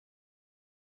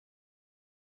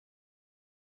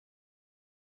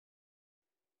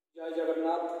जय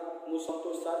जगन्नाथ मु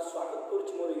संतोष सार स्वागत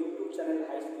करुच्ची मोर YouTube channel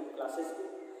high school classes को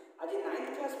आज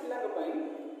 9th क्लास पिला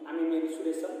आम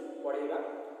मेन्सुरेशन पढ़ेगा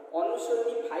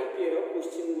अनुसरणी 5A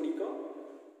क्वेश्चन गुड़िक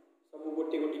सब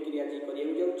गोटे गोटे क्रिया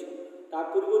करा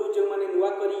पूर्व जो मैंने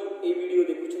नुआ करी ए वीडियो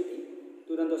देखुं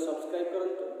तुरंत सब्सक्राइब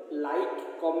करूँ लाइक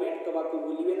कमेंट दवा को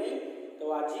भूलिए नहीं।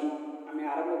 तो आज आम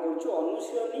आरंभ करुँ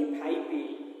अनुसरणी 5A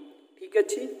ठीक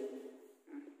अच्छे।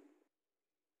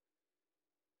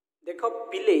 देख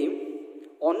पिले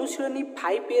अनुशीलनी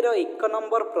 5A एक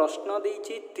नंबर प्रश्न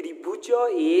देछि त्रिभुज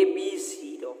ABC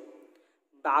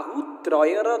बाहु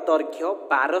त्रयर दैर्घ्य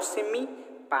 12 सेमी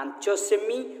 5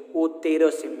 सेमी और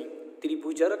 13 सेमी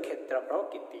त्रिभुजर क्षेत्रफल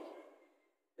केते।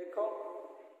 देख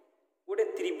गोटे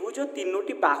त्रिभुज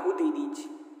तीनोटी बाहु दे दीछि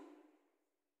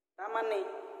माने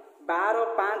 12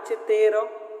 5 13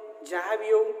 जहाँ भी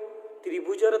हो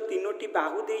त्रिभुजर तीनोटी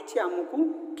बाहु देछि आमको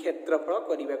क्षेत्रफल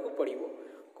करने को पड़िबो।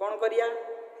 कौन करिया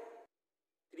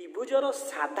त्रिभुजर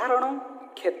साधारण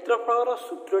क्षेत्रफल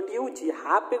सूत्रटी हूँ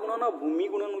हाफ गुणन भूमि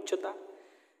गुणन उच्चता।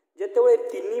 जेते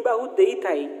तीन बाहु दे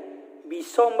थाए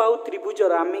विषम बाहु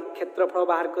त्रिभुजर आम क्षेत्रफल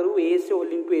बाहर करूँ ए से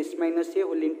होल इंटू एस माइनस ए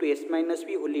whole into S minus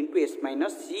B whole into S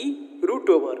minus सी रूट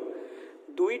ओवर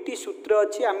दुईटी सूत्र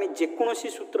अच्छी आम जेकोसी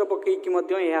सूत्र पकईकि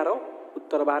यार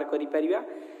उत्तर बाहर कर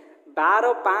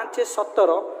 12 5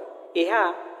 17 यह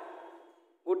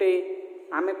गोटे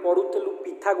आमे पढ़ुलु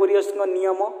पिथागोरियस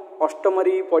नियम अष्टम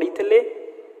भी पढ़ी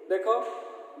देख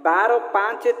 12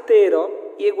 5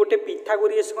 13 ये गोटे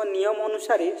पिथागोरियस नियम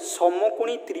अनुसार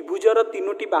समकोणी त्रिभुजर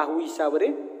तीनोटी बाहु हिसाब से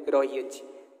रही अच्छी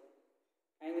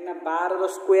कहीं 12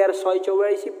 स्क्वायर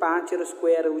 144 5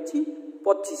 स्क्वायर हूँ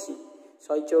 25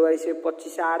 144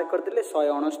 25 आड करदे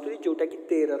 169 जोटा कि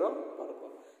 13 वर्ग।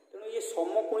 तेणु ये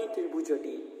समकोणी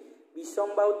त्रिभुजटी विषम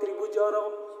बाहु त्रिभुजर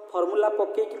फर्मूला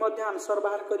पकईकि आंसर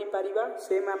बाहर करिपारिबा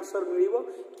सेम आंसर मिलिबो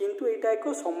किंतु एटा एक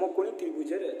समकोणी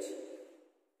त्रिभुज रे अछि।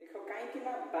 देख कहीं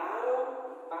 12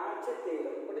 5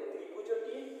 13 गोटे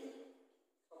त्रिभुजटी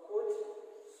सपोज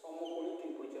समकोणी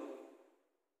त्रिभुज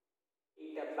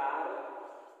एटा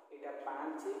 12 एटा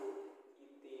 5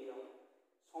 13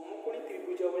 समकोणी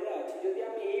त्रिभुज भलिया अछि। जदि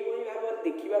हम एई भली भाव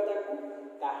देखिबा ताकू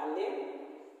ताहले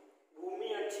भूमि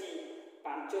अछि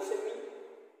 5 सेमी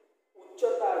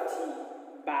उच्चता अछि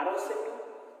 12 सेमी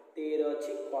 13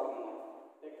 अच्छी कर्ण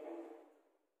देख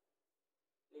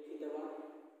लिखिदेव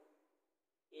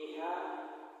यह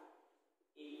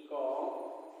एक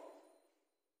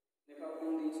देख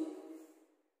कौन देछि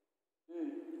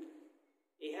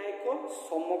यह एक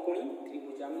समकोणी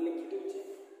त्रिभुज आम लिखि देउछे।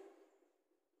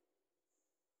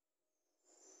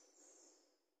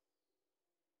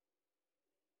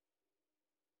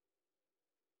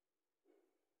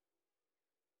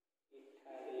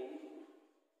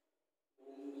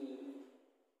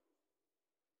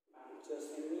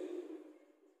 सेमी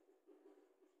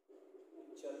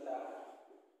उच्चता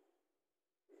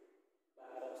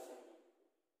 12 सेमी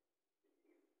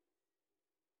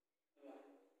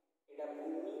एटा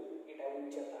भूमि एटा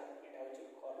उच्चता एटा होची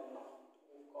कर्ण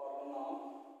कर्ण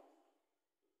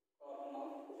कर्ण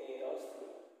 13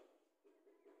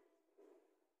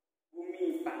 भूमि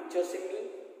 5 सेमी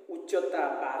उच्चता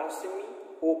 12 सेमी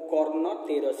और कर्ण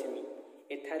 13 सेमी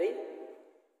एथारे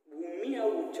भूमि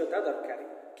और उच्चता दरकार।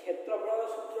 क्षेत्रफल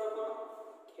सूत्र कौन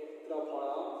क्षेत्रफल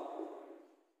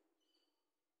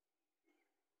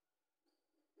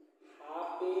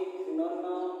हाफ ए गुणन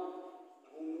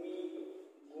भूमि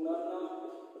गुणन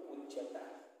उच्चता।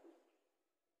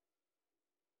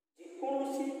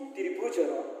 जेकोसी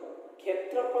त्रिभुजर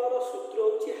क्षेत्रफल सूत्र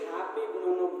होची हाफ ए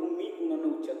गुणन भूमि गुणन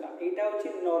उच्चता। एटा होची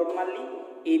नॉर्मली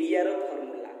एरिया रो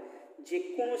फार्मूला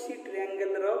जेकोसी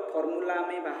ट्रायंगल रो फार्मूला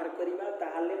हमें बाहर करिबा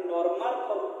ताहाले नॉर्मल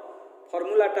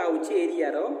फर्मूलाटा हूँ एरिया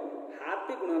रो हाफ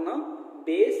गुणन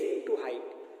बेस इंटू हाइट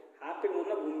हाफ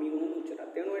गुणन भूमि गुणन उच्चता।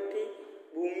 तेणु ये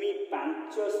भूमि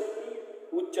 5 सेमी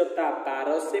उच्चता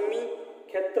 12 सेमी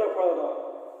क्षेत्रफल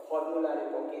फर्मूला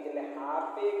पकईदे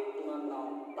हाफ गुणन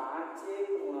 5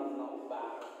 गुणन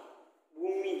 12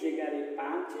 भूमि जगार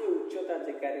 5 उच्चता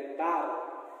जगार 12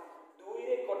 2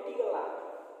 रे कटिगला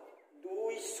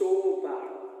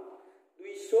 212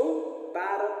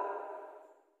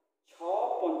 6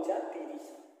 5 30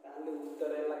 ताहले उत्तर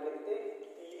है केते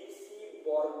 30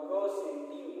 वर्ग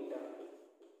सेंटीमीटर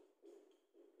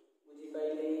बुझी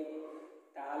पाइले।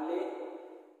 ताहले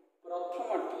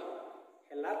प्रथमटी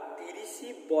हैला 30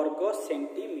 वर्ग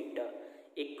सेंटीमीटर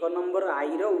एक नंबर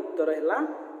आई रो उत्तर हैला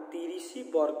 30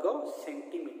 वर्ग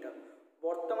सेंटीमीटर।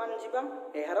 वर्तमान जीवा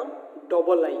एहार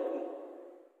डबल आई को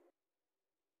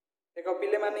देख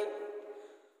पिले माने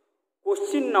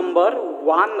क्वेश्चन नंबर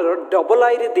 1 डबल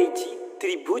आई रे देछि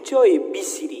त्रिभुज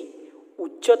एबीसी रे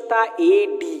उच्चता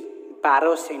AD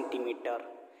 12 सेंटीमीटर,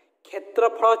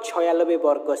 क्षेत्रफल 96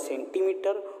 वर्ग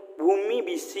सेंटीमीटर, भूमि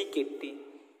विसी केते।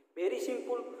 वेरी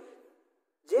सिंपल,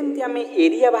 जेमती आम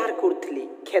एरिया बाहर करथिले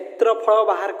क्षेत्रफल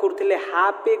बाहर करथिले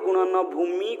हाफ गुणन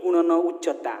भूमि गुणन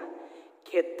उच्चता।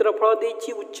 क्षेत्रफल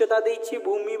देछि उच्चता देछि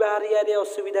भूमि बाहर यारे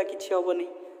असुविधा किछि हबनी,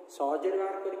 सहज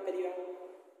बाहर करि परिबा।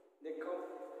 देखो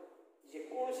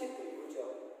जेकोसी त्रिभुजर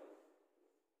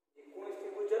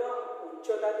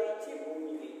उच्चता देछि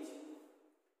भूमि देछि,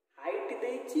 हाइट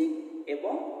देछि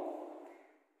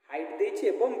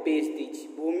एवं बेस देछि,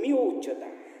 भूमि और उच्चता।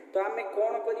 तो आमे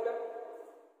कोन करिबा,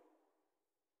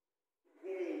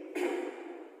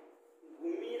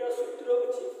 भूमिर सूत्र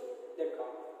होछि, देख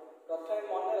प्रथम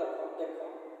मन रख, देख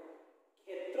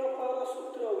क्षेत्रफल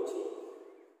सूत्र होछि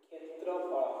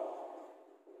क्षेत्रफल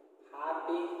हाफ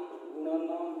गुणन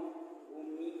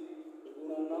भूमि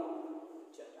गुणन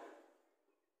उच्चता।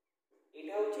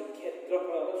 एटा होछि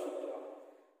क्षेत्रफल सूत्र।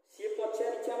 सी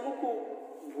पचारिछ हमकु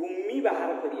भूमि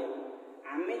बाहर करिया,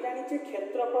 आमे जानिछे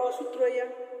क्षेत्रफल सूत्र या,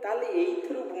 ताले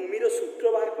एइथरु भूमिर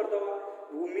सूत्र बाहर कर दबा।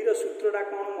 भूमिर सूत्रटा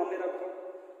कोन मन रख,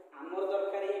 आमर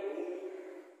दरकार ए भूमि।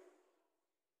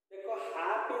 देखो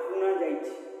हाफ गुणा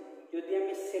जाइछि, जदि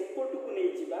आमे सेपट को नै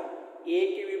जिबा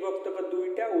 1 विभक्त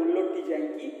 2टा उलटी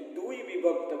जाइकि 2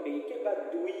 विभक्त 1 बा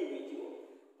 2 होई जिवो।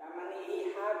 ता माने ए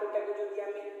हाफटा को जदि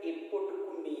आमे एपट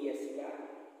को नै आसीबा,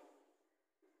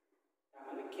 ता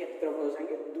माने क्षेत्रफल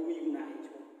संगे 2 गुणा हो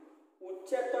जिवो।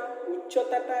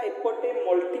 उच्चताटा एपटे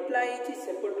मल्टीप्लाई होइछि,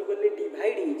 सेपट गले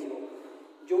डिवाइड हो जिवो।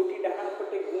 जोटी डाहाण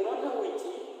पटे गुणन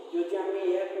होइछि, जदि आमे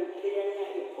या उठे आनिया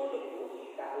एपट को,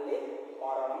 ताले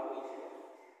हरण होइछि।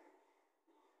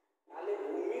 ताले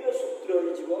भूमिर सूत्र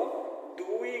होई जिवो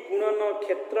 2 गुणन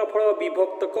क्षेत्रफल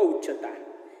विभक्त क उच्चता।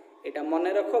 एटा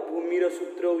मने रख, भूमिर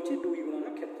सूत्र होछि 2 गुणन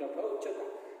क्षेत्रफल उच्चता।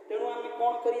 तेणु आमे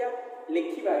कोन करिया,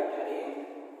 लिखिबा एठारे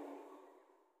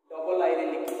डबल आई रे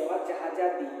लिखिबा जहा जहा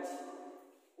दिछि।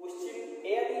 क्वेश्चन ए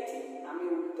दिछि, आमे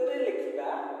उत्तर लिखिबा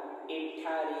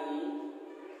एठारे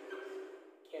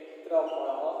क्षेत्रफल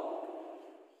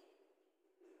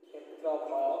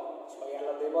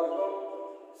 96 वर्ग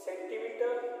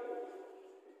सेंटीमीटर,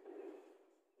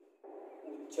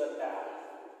 उच्चता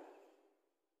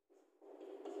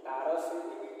 12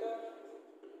 सेंटीमीटर,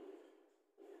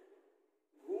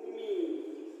 भूमि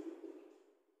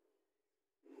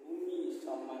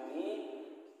समाने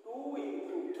 2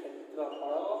 इंटू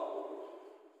क्षेत्रफल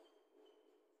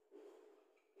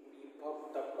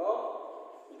विभक्त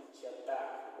उच्चता।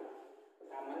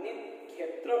 माने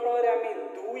क्षेत्रफल आमे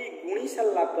 2 गुणी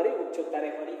सारला परे उच्चता रे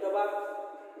हरि दबा।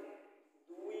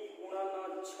 2 गुणन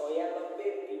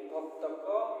 96 विभक्त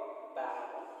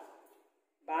 12।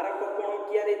 12 को कोन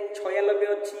किया रे 96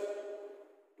 अछि,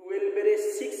 12 रे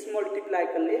 6 मल्टीप्लाई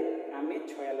करले आमे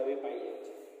 96 पाई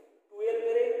जाछि।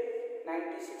 12 रे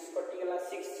 96 कटि गेला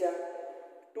 6 जा,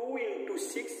 2 into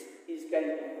 6 is equal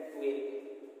to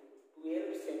 12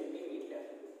 centimetre.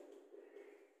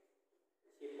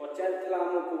 ये पचार थला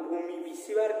हमको भूमि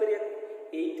विसी बार करिया।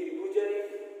 ए त्रिभुज रे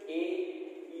ए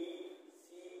बी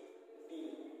सी डी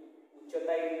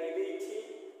उच्चता 80 देछि,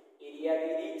 एरिया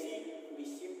देछि,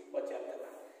 विसी पचार थला,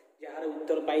 जहार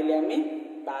उत्तर पाइले हमें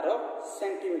 12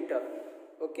 सेंटीमीटर।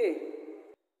 ओके,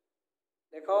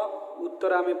 देखो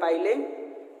उत्तर हमें पाइले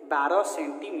 12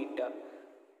 सेंटीमीटर।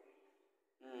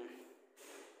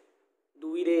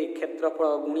 2 रे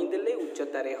क्षेत्रफल गुणी देले,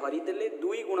 उच्चता रे हरि देले,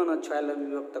 2 गुणन 96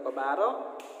 विभक्त 12,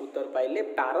 उत्तर पाइले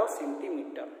 12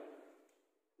 सेंटीमीटर।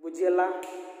 बुझियला,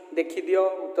 देखि दियो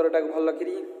उत्तरटा भल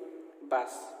करी।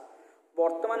 बास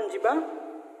वर्तमान जीवा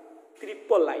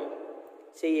ट्रिपल आई,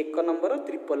 से 1 नंबर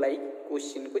ट्रिपल आई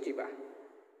क्वेश्चन को जीवा।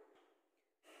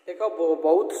 देखो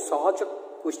बहुत सहज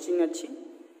क्वेश्चन अछि।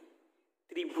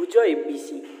 त्रिभुज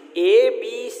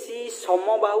एबीसी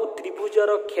समबाहु त्रिभुजर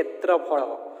क्षेत्रफल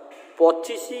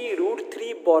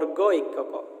 25√3 वर्ग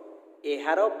एकक,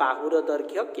 एहार बाहुर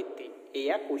दैर्घ्य केते,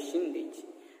 एया क्वेश्चन देछि।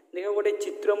 देखो गोटे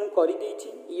चित्र मु करि देछि,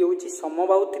 ये होछि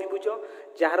समबाहु त्रिभुज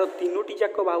जार तीनोटी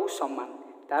जाक बाहु समान,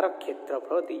 तार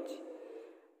क्षेत्रफल देछि।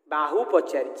 बाहु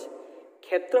पचारिछि,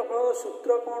 क्षेत्रफल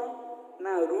सूत्र कोन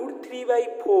ना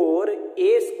 √3/4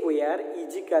 a square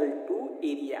is equal to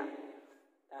area.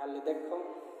 ताले देखो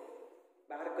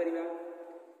बाहर करिबा,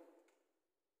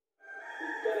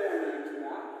 उत्तर हम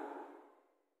लिखिबा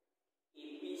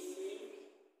एबीसी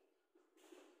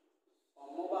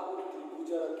समबाहु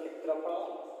त्रिभुजर क्षेत्रफल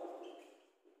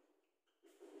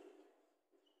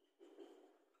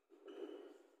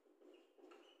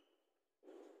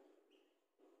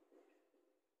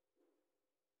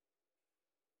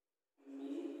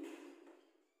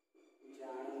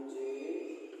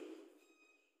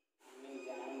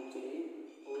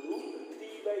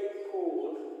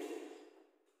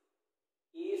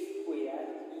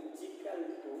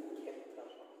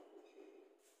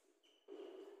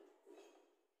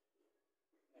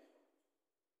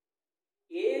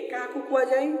क्या कुआ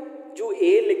जाए जो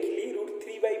ए लिखली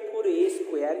 √3/4 a²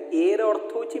 ए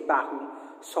अर्थ हूँ बाहु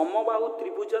समबाहु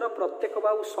त्रिभुजर प्रत्येक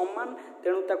बाहु समान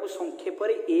तेणु ताकू संक्षेप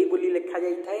ए बोली लिखा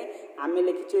जाए आम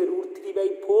लिखीचे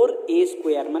 √3/4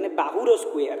 a² माने बाहुर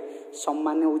स्क्वायर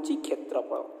समान हूँ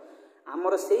क्षेत्रफल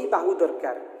आमर से बाहु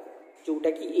दरकार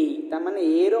जोटा कि ए ताने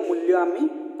ए रो मूल्य आम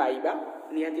पाइबा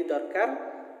निहाती दरकार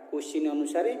क्वेश्चन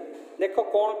अनुसार देख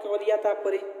कौन करिया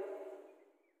तापरे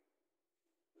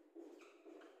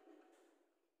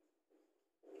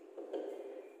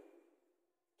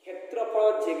क्षेत्रफल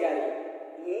जगार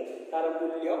मु तार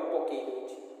मूल्य पकई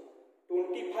दूची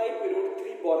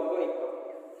 25√3 वर्ग एকক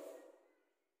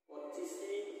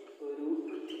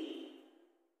 25√3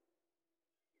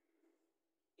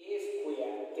 a²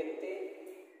 केते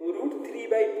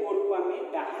 √3/4 को आम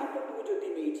डाहाण पटू जदि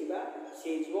नहीं जिबा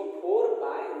से जीवो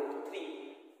 4/√3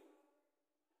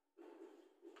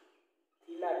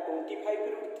 थिला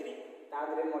 25√3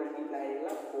 तादरे मल्टीप्लाई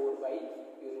होला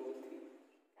 4/√3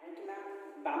 काहेकि ना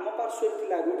बाम पार्श्व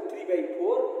थिला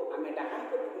 √3/4 आम डाहाण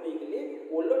पटू नहीं गले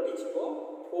ओलटी जीवो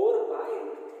 4/√3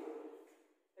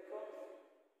 देखो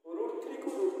 √3 को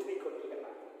 √3 कटि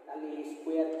गला ताले a²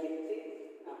 केते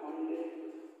 100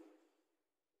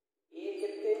 ए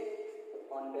केते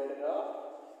 100 रो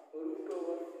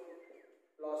 √over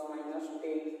 +-10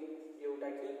 जोटा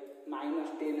कि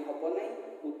 -10 हबो नै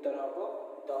उत्तर हबो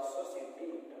 10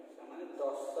 सेंटीमीटर माने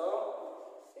 10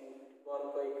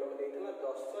 वर्ग एকক देइतला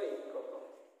 10 एकक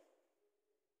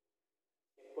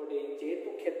एपटे जेतु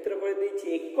क्षेत्रफल देइछि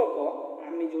एकक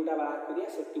आमे जोटा बाहर करिया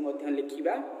सेति मध्य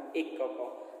लिखिबा एकक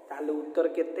ताले उत्तर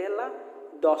केते हला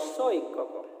 10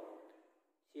 एकक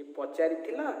से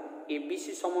पचारिथिला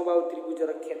एबीसी समबाहु त्रिभुजर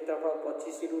क्षेत्रफल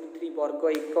 25√3 वर्ग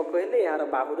एकक हेले यार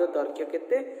बाहुर दैर्घ्य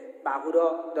केते बाहुर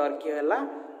दैर्घ्य हैला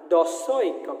 10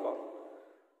 एकक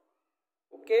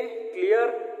okay clear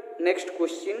next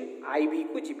question IB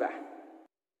को जिबा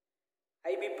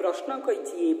आईबी प्रश्न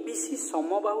कहिछि एबीसी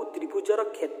समबाहु त्रिभुजर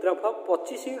क्षेत्रफल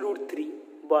 25√3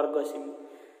 वर्ग सेमी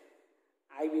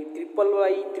आईबी ट्रिपल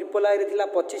आई रे थिला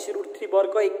 25√3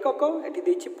 वर्ग एकक एठी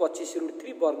देछि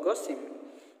 25√3 वर्ग सेमी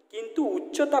किंतु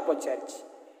उच्चता पचारि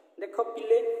देख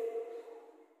पिले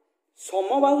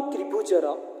समबाहु त्रिभुजर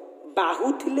बाहु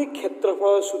थिले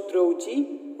क्षेत्रफल सूत्र होची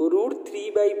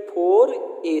 √3/4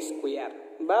 a²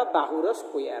 बा बाहुर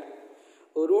स्क्वायर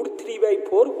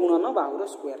 √3/4 गुणन बाहुर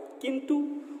स्क्वायर किंतु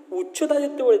उच्चता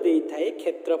जते बेले देई थाए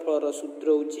क्षेत्रफल सूत्र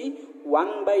होची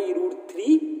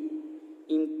 1/√3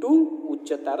 इनटू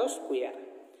उच्चतार स्क्वायर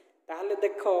ताहले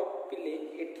देख पिले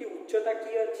एठी उच्चता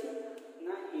की अछि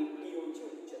ना एटी होची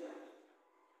उच्चता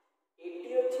एटी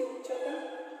अछि उच्चता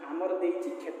हमर देइछि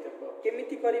क्षेत्रफल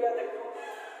केमिति करिबा देखो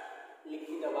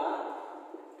लिखि दबा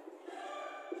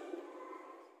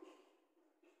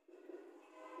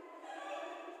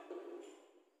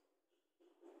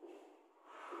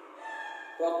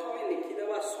प्रथमे लिखि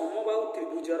दबा समबाहु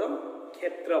त्रिभुजर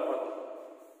क्षेत्रफल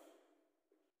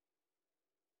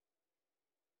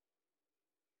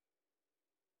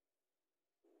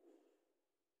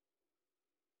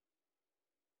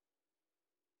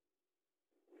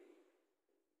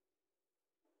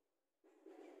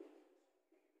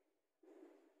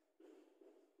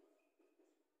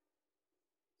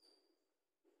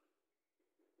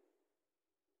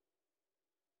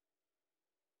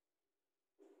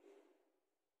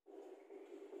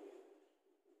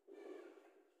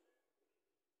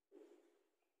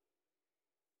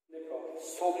देखो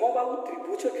समबाहु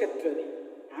त्रिभुज क्षेत्र में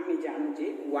आम जानूजे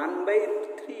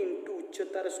 1/√3 इंटू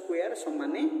उच्चतार स्क्वायर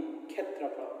समाने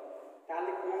क्षेत्रफल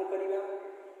ताले कौन करिबा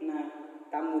ना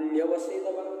ता मूल्य बसई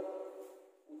दबा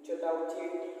उच्चता होची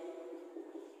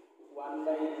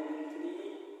 1/√3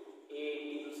 AD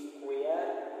square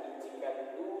is equal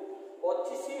to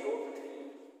 25√3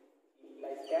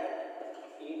 like that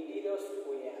AD row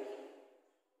square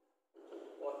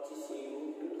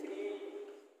 25√3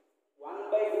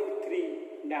 1/√3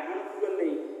 डाहाण को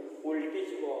गले वोल्टेज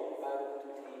को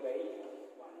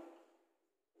 √3/1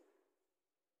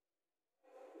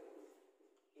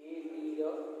 AD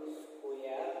रो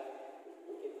स्क्वायर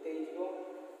केते हिजो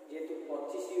जेतु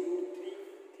 25√3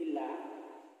 थिला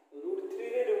 √3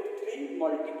 रे √3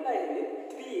 मल्टीप्लाई हेले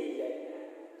 3 हे जाय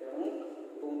तेणु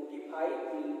 25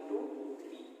 into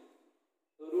 3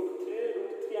 √3 रे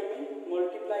 √3 आमे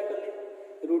मल्टीप्लाई करले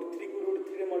 √3 को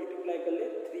 √3 रे मल्टीप्लाई करले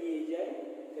 3 हे जाय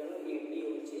तेणु 80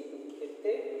 होची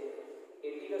केते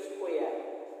 80 रो स्क्वायर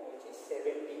होची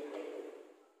 75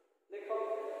 देखो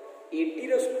 80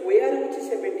 रो स्क्वायर होची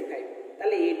 75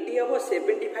 ताले 80 हबो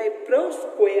 75 रो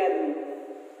स्क्वायर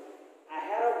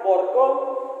आहार वर्ग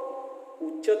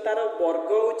उच्चतार वर्ग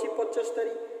होची 75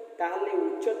 ताहले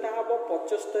उच्चता हम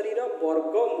 75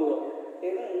 वर्गमूल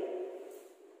तेणु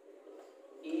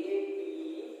ए बी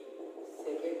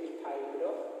 75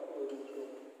 रूट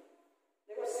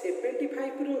देखो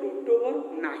 75 रूट ओवर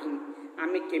नहीं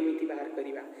आमे केमिति बाहर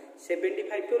करिबा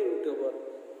 75 रूट ओवर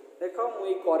देखो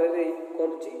मुई करे रे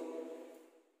करूची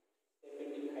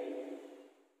 75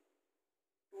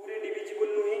 2 रे डिविजिबल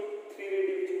नुहे 3 रे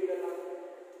डिविजिबल ना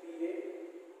 3 रे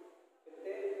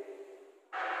केते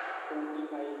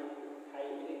 25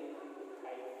 5 रे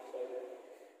 5 सॉरी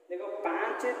देखो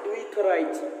 5 2 थर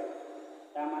आइछि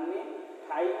ता माने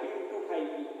 5 *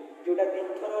 5 जोटा 2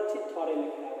 थर अछि थरे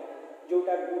लिखला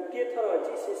जोटा गोटे थर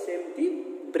अच्छी से सेमती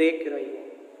ब्रेक रही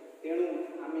तेणु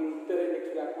आम उत्तर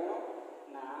लिखा कौन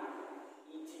ना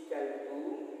इजिकल टू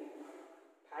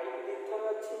 5 थर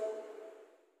अच्छी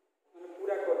मैंने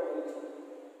पूरा कर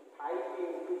 5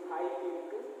 * 5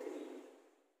 * 3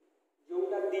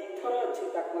 जोटा 2 थर अच्छी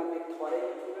आम थरे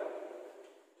लिखा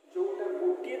जोटा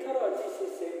गोटे थर अच्छी से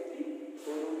सेमती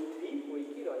 √3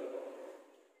 होइकी रहिबो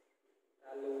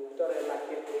उत्तर है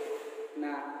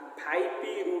ना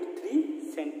 5√3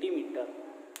 सेंटीमीटर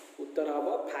उत्तर हम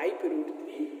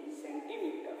 5√3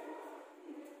 सेंटीमीटर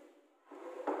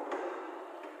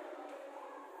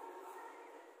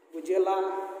बुझेला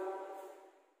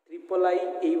ट्रिपल आई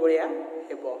यही भाया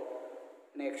हेबो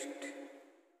नेक्स्ट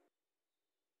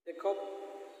देख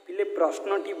पिले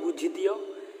प्रश्नटी बुझी दियो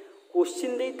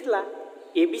क्वेश्चन देइथिला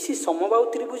एबीसी समबाहु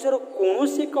त्रिभुजर कौन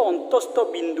से एक अंतस्थ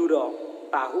बिंदुर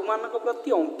बाहु मानक प्रति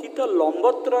अंकित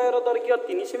लंबत्रयर दैर्घ्य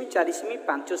 3 सेमी 4 सेमी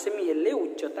 5 सेमी हेले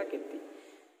उच्चता केते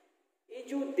ए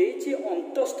जो देछि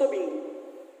अंतस्थ बिंदु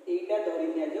एटा धरि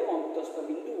निया जो अंतस्थ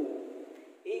बिंदु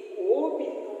ए ओ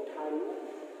बिंदु ठारू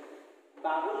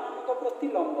बाहु मानक प्रति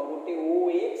लंब गोटे ओ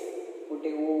एक्स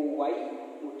गोटे ओ वाई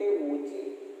गोटे ओ जी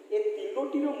ए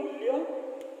तीनोटी रो मूल्य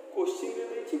क्वेश्चन रे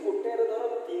देछि गोटे रो धर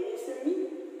 3 सेमी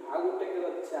आ गोटे कर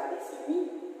 4 सेमी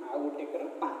आ गोटे कर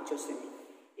 5 सेमी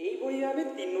यही भाव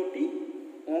तीनोटी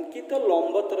अंकित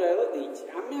लंबत्रयर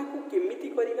आम आपको केमिति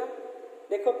करिबा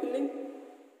देख पिले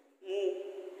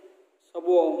सब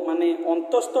माने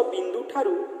अंतस्थ बिंदु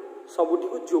ठारू सबुठी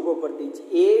को जोग कर देछि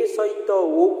ए सहित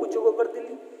ओ को जोग कर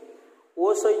देली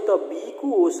ओ सहित बी को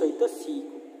ओ सहित सी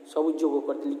को सब जोग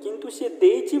कर देली किंतु से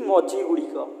देछि मझी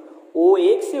गुड़िक ओ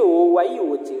एक्स ओ वाई ओ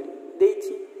जेड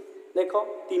देछि देख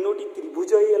तीनोटी त्रिभुज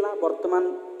होइला वर्तमान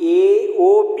ए ओ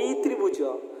बी त्रिभुज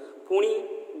पुणी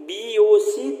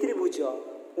बीओसी त्रिभुज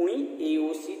पुणी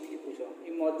एओसी त्रिभुज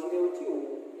ये मझे होची ओ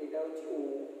एटा होची ओ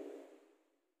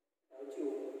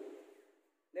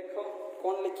देख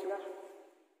कौन लिखिबा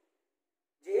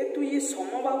जेहेतु ये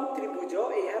समबाहु त्रिभुज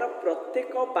यार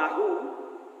प्रत्येक बाहु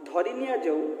धरि निया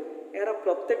जाऊ यार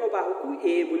प्रत्येक बाहु को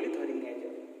ए बोली धरि निया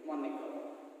जाऊ मने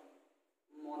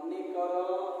कर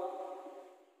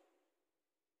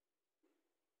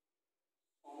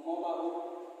समबाहु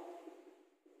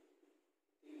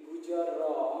त्रिभुजर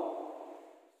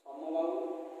समबाहु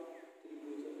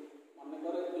त्रिभुज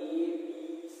मनकर ए बी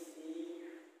सी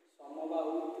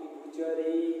समबाहु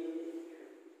त्रिभुजरे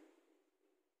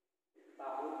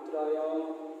बाहुत्रय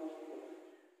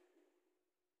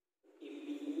ए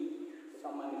बी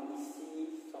समान सी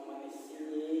समान सी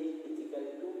ए इक्वल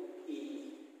टू ए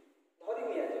धरि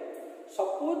निया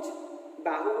सपोज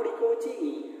बाहु गुड़ी होची ए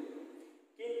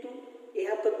किंतु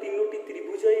यह तो तीनोटी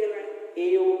त्रिभुज हो गला ए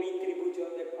ओ बी त्रिभुज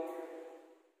देख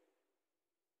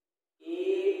ए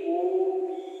ओ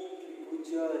बी त्रिभुज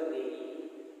रे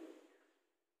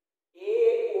ए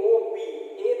ओ बी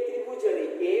ए त्रिभुज रे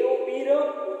ए ओ बी रो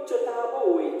उच्चता हो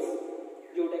ओ एक्स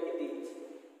जोटा कि देछि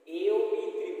ए ओ बी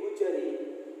त्रिभुज रे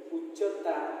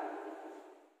उच्चता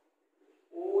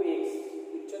ओ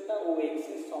एक्स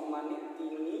समान 3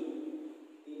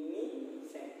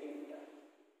 सेंटीमीटर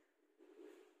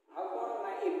आ कोन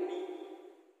ना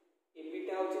एबी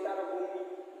टा होछि तार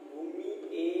भूमि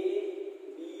ए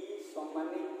बी समान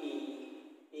ए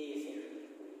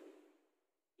सेंटीमीटर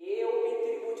ए ओ बी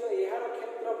त्रिभुज एहार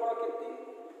क्षेत्रफल केते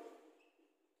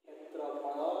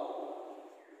क्षेत्रफल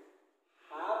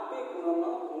हाफ गुणन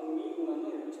भूमि गुणन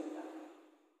उच्चता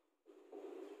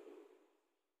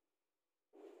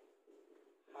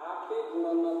हाफ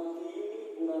गुणन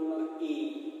 3 गुणन ए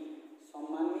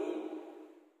समान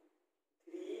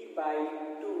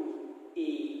 3/2 ए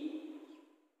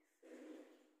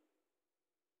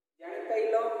जानि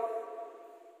पाइल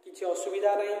किछि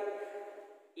असुविधा नहीं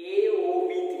ए ओ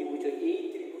बी त्रिभुज ए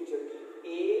त्रिभुज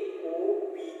ए ओ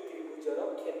बी त्रिभुजर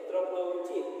क्षेत्रफल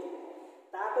होछि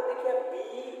तापर देखिया बी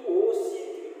ओ सी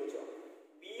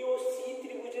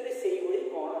त्रिभुज रे सेही होई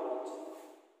कोण होछि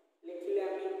लिखिले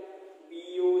आमी बी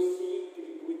ओ सी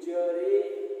त्रिभुज रे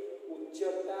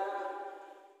उच्चता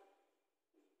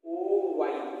ओ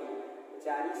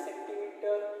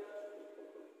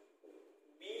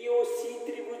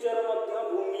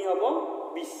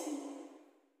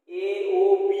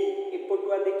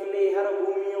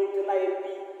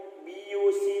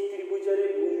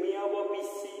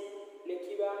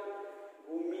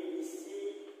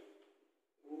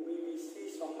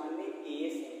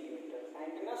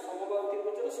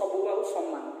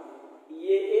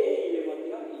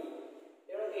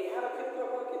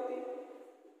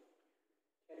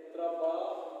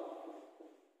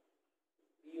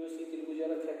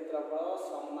क्षेत्रफल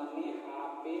समान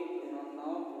हाफ गुणन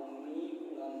भूमि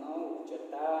गुणन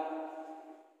उच्चता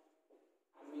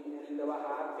आम गुणीदेवा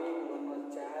हाफ गुणन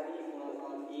 4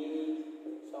 गुणन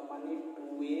 3 समान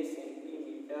 2a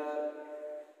सेंटीमीटर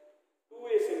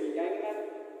 2a सेमी कहीं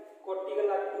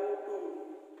कटिगला 2 2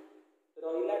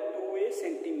 रहा 2a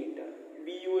सेंटीमीटर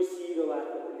बीओसी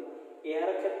बाहर करें यार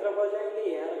क्षेत्रफल जाइए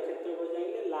यार क्षेत्रफल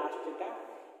जाइए लास्टा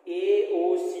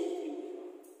एओसी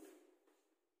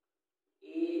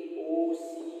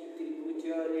त्रिभुज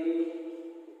रे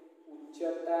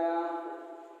उच्चता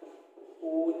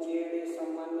ओजेड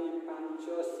समान 5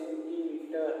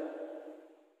 सेंटीमीटर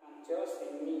 5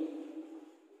 सेमी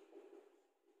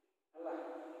है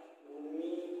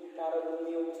भूमि तार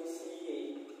भूमि हूँ सीए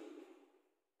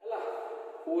है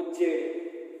OZ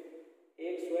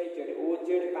x Y Z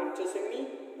OZ 5 semi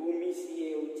भूमि सीए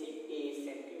हूँ ए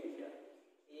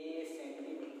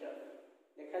सेंटीमीटर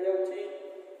देखा जाउछि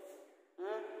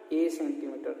ए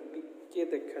सेंटीमीटर टिके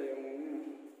देखा जाऊ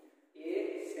ए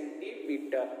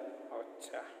सेंटीमीटर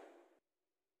अच्छा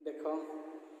देख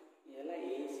ये ए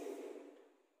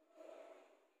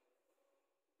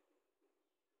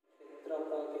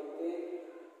क्षेत्रफल केते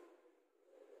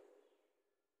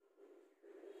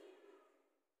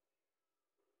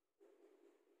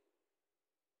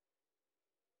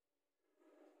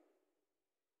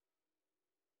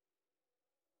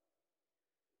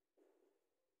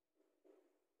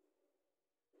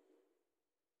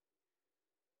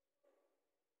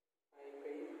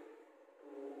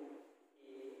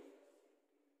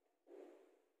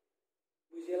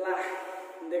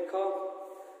देख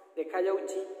देखा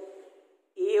जाउछि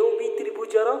एओबी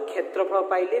त्रिभुजर क्षेत्रफल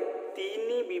पाइले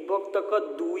 3 विभक्तक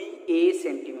 2a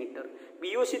सेंटीमीटर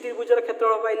बीओसी त्रिभुजर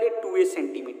क्षेत्रफल पाइले 2a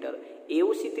सेंटीमीटर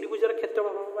एओसी त्रिभुजर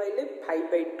क्षेत्रफल पाइले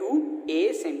 5/2a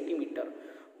सेंटीमीटर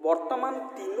वर्तमान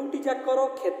तीनोटी जाकर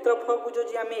क्षेत्रफल को जो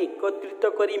आम एकत्रित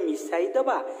करी मिसाई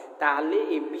दबा ताले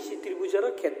एबीसी त्रिभुजर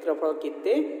क्षेत्रफल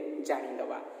केते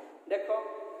जानिदबा देख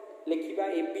लिखिबा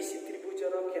एबीसी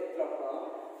त्रिभुजर क्षेत्रफल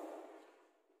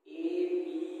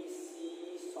एबीसी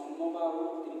समबाहु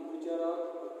त्रिभुजर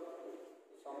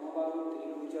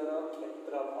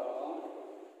क्षेत्रफल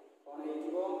कौन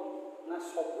हो ना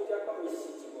सबुजाक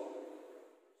मिशीज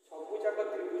सबुजाक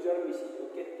त्रिभुजर मिशीज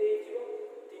केते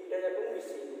तीनटा जाक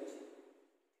मिसी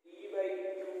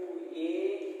 3/2a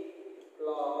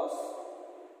plus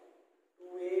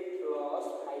 2a plus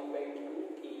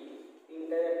 5/2a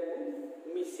तीनटा जाक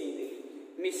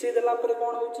मिसई देला पर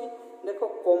कौन होची देखो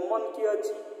कॉमन की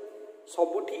अच्छी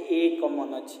सबुठी ए कॉमन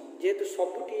अच्छी जेहेतु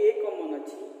सबुठी ए कॉमन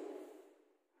अच्छी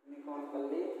आम कौन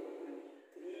कले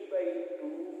 3/2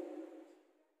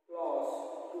 प्लस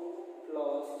 2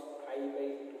 प्लस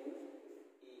 5/2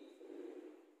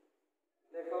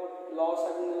 देख लस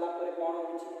आगे पर कौन हो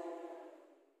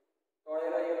तले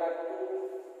रहीगला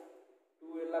 2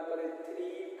 है 3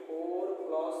 4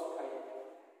 प्लस 5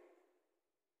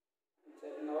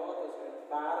 9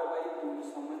 10 12/2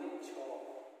 समान 6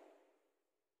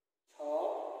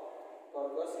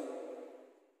 वर्ग सेंटीमीटर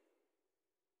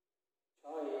 6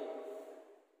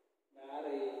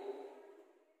 12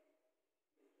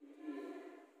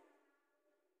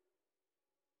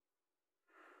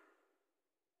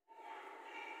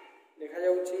 देखा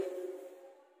जाउछि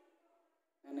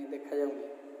नहीं देखा जाउनी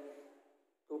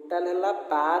टोटाल है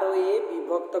 12a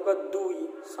विभक्तक 2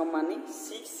 समान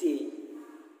 6a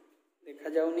देखा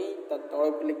जाउनी तो तल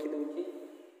को लिखि दूची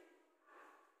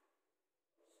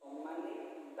समान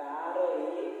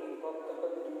 12a विभक्तक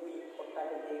 2 फटा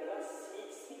देगा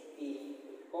 6a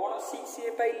कौन 6a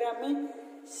पाइले आमे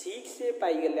 6a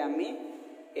पाइगले आमे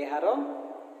एहार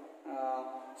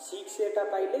 6a टा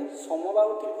पाइले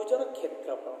समबाहु त्रिभुजर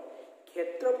क्षेत्रफल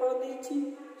क्षेत्रफल देछि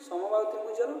समबाहु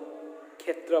त्रिभुजर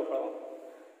क्षेत्रफल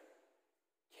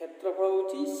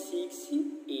होची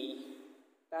 6a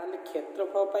ताहले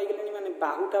क्षेत्रफल पाइगले माने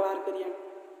बाहुटा बाहर करिया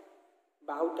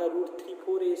बाहुटा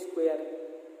 √34a स्क्वायर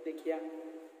देखिया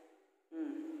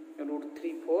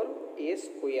 √34a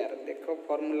स्क्वायर देख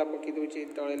फॉर्मूला पकी दोची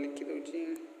तळे लिखि दोची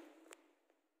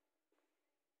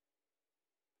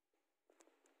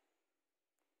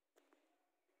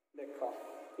देख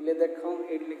इले देख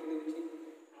एडी लिखि दोची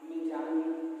आमी जानू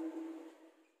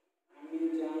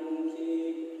कि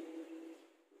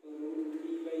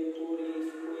 √3/4a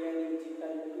square is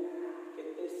equal to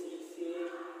केते 6a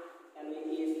यानी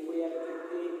a स्क्वायर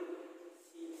केते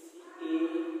 6a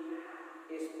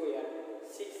स्क्वायर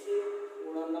 6a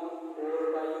गुणन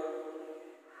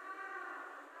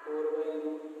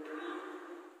 4/√3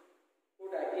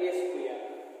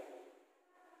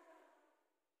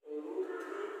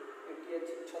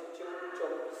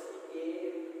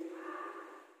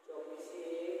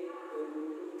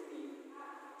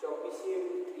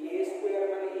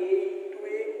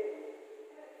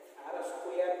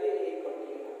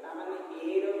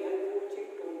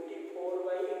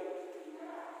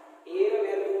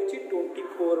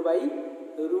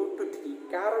 24/√3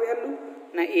 कार वैल्यू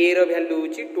ना ए रो वैल्यू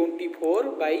होची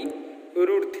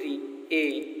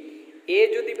 24/√3 ए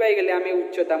जदि पाई गले आमे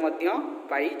उच्चता मध्य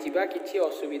पाई जिबा किछि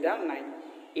असुविधा नाही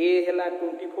ए हला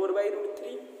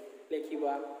 24/√3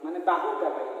 लिखिबा माने बाहुटा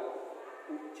पाई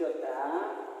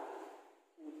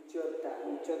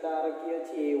उच्चता आर की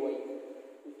अछि ए वाई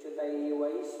उच्चता ए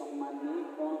वाई समान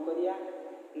कोन करिया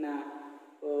ना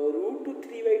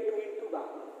 √3/2 इनटू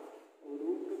बाहु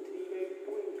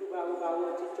 √3/2 इनटू बाहु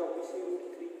अछि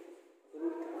 24/√3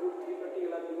 √3 कटि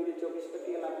गला 2 रे 24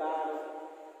 कटि गला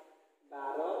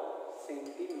 12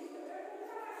 सेंटीमीटर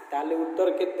ताले उत्तर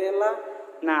केते हला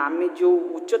ना आमे जो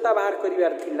उच्चता बाहर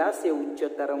करिवार थिला से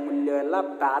उच्चतार मूल्य हला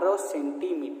 12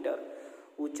 सेंटीमीटर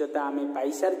उच्चता आमे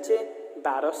पाई सारचे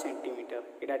 12 सेंटीमीटर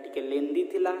एटा टिके लेंदी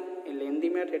थिला ए लेंदी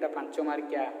मेट एटा 5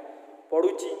 मार्किया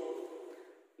पडुची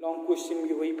लॉन्ग क्वेश्चन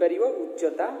भी होई परिबो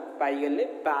उच्चता पाई गेले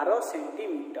 12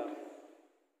 सेंटीमीटर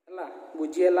हला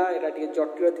बुझी हला एटा टिके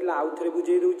जटिल थिला आउ थरे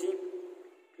बुझेई दोची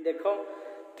देखो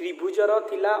त्रिभुजर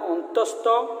थिला अंतस्थ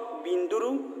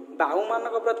बिंदुरु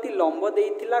बाहुमानक प्रति लंब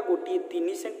देइथिला गोटे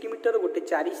 3 सेंटीमीटर गोटे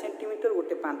 4 सेंटीमीटर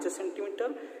गोटे 5 सेंटीमीटर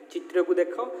चित्र को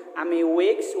देखो आमे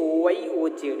OX OY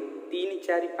OZ 3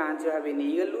 4 5 भाबे नै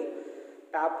गलु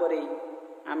तापरे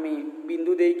आमे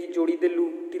बिंदु देकी जोड़ी देलु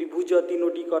त्रिभुज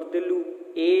तीनोटी कर देलु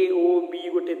AOB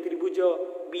गोटे त्रिभुज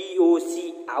BOC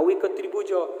आउ एक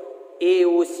त्रिभुज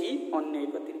AOC अन्य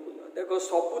एक त्रिभुज देखो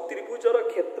सब त्रिभुजर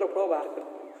क्षेत्रफल बाहर कर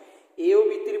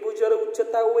AOB त्रिभुजर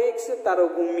उच्चता OX तार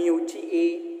भूमि होची A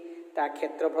ता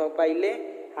क्षेत्रफल पाइले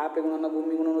हाफ गुणन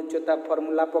भूमि गुणन उच्चता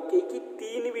फार्मूला पके कि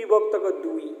 3 विभक्त 2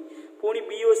 पुनी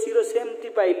BOC रो सेम ती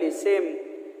पाइले सेम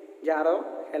जारो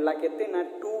हैला केते ना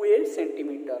 2a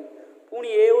सेंटीमीटर पुनी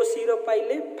AOC रो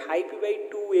पाइले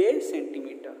 5/2a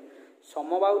सेंटीमीटर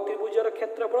समबाहु त्रिभुजर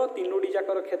क्षेत्रफल तीनोडी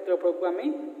जाकर क्षेत्रफल को आमे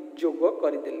जोग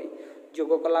कर देले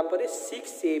जोग कला परे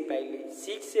 6a पाइले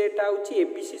 6a टा होची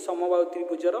ABC समबाहु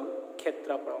त्रिभुजर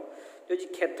क्षेत्रफल जो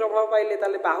क्षेत्रफल पाइले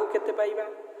ताले बाहु केते पाइबा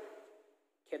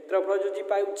क्षेत्रफल जो जी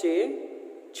पाउचे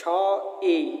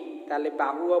 6a ताले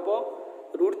बाहु हबो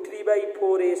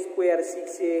 √3/4a स्क्वायर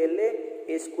 6a हेले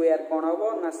a स्क्वायर कोन हबो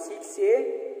ना 6a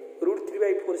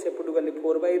 √3/4 से पटु गले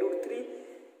 4/√3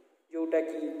 जोटा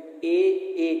कि a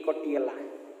कटि गला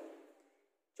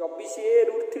 24a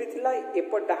 √3 थिला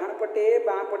एपट डाहन पटे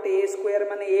बां पटे a स्क्वायर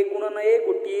माने a गुणन a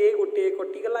गोटे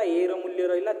कटि गला a रो मूल्य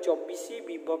रहिला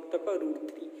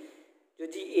 24/√3 जो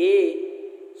जी a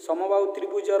समबाहु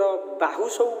त्रिभुजर बाहु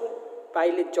सब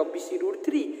पाइले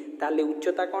 24/√3 ताले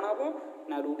उच्चता कोन हबो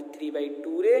ना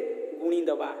 √3/2 रे गुणी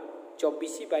दबा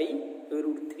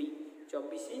 24/√3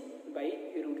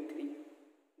 24/√3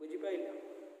 बुझी पाइला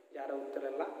यार उत्तर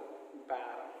हला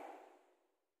 12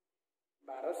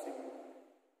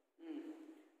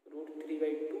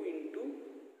 √3/2 इनटू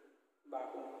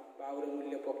बाहु रे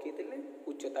मूल्य पके देले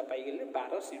उच्चता पाई गेले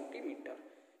 12 सेंटीमीटर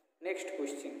नेक्स्ट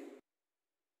क्वेश्चन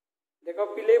देखो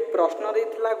पिले प्रश्न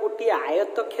देथिला गोटी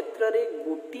आयत क्षेत्र रे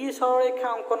गोटी सररेखा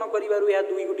अंकन करिवारु या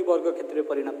दुई गोटी वर्ग क्षेत्र रे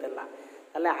परिणत हला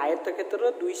ताले आयत क्षेत्र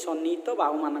दुई सन्निहित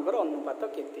बाहु मानकर अनुपात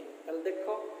केते ताले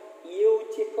देखो ये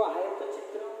होची एक आयत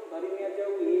चित्र धरि निया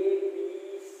जाऊ A B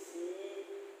C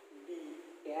D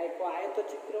या एक आयत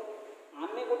चित्र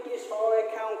आमे गोटी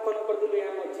सररेखा अंकन कर दिले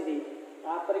या मझिरे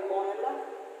तापरे कोन हला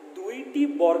दुईटी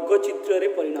वर्ग चित्र रे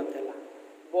परिणत हला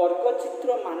वर्ग चित्र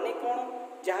माने कोन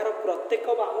जार प्रत्येक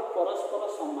बाहु परस्पर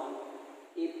समान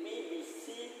ABBC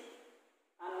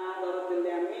आना धर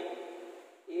देले आमे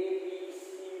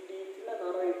ABCD थिला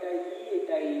धर एटा E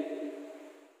एटा E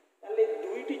ताले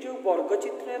दुईटी जो वर्ग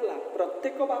चित्र हला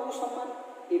प्रत्येक बाहु समान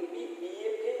AB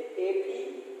BF AB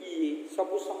EA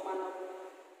सब समान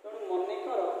तण मने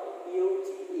कर ये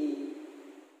होची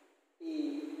A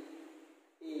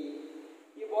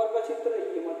ये वर्ग चित्र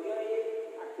ये मध्य ये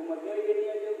आकु मध्य ये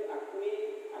निया जो आकु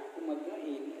मध्य ए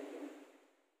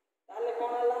ताले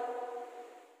कोन हला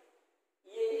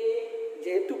ये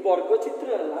जेहेतु वर्ग चित्र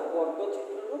हला वर्ग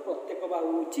चित्र रो प्रत्येक बाहु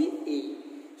होची ए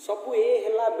सब ए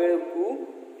हला बेलकु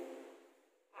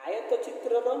आयत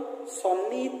चित्र रो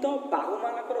सन्निहित बाहु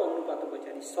मानकर अनुपात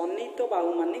पचारी सन्निहित बाहु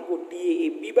माने गोटी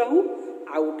AB बाहु आ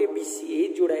गोटे BC ए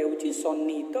जोड़ा होची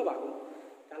सन्निहित बाहु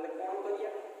ताले कोन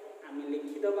करिया आमी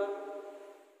लिखि दबा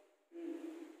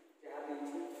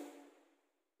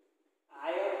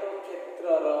आयत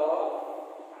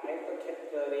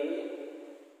क्षेत्र रे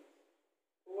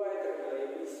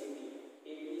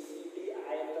ABCD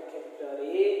आयत क्षेत्र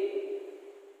रे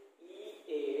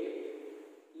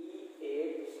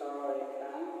EF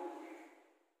सररेखा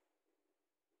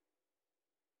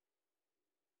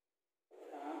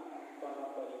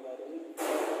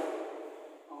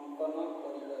अंकन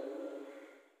करिबारु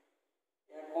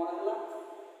या कौन है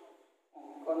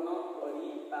अंकन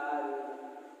करिपारू।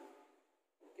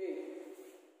 ओके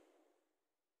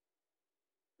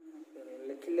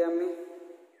लिखिले आम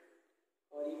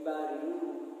करिपारू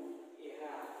यह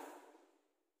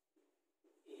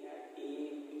A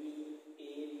B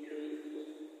F E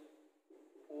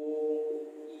O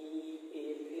E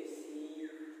F C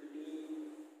D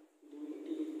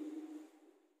दुईटी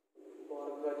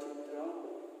वर्ग चित्र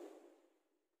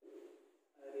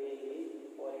रे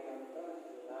परिणत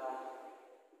होला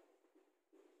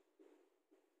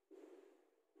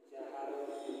जार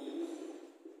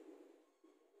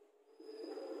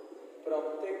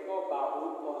प्रत्येक बाहु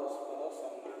परस्पर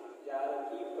समान, जार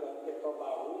की प्रत्येक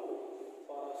बाहु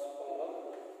परस्पर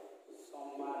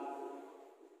समान,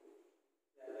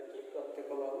 जार की प्रत्येक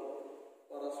बाहु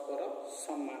परस्पर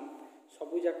समान,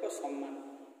 सबुजाक समान।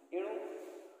 एणु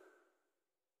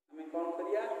आम कौन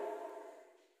करिया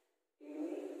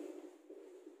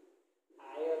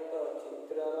आयत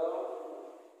चित्रर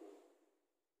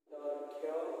दैर्घ्य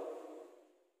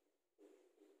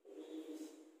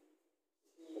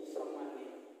BC समान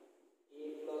A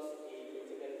plus A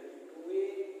equal to 2A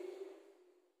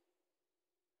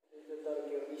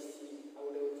दैर्घ्य BC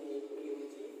out होची AB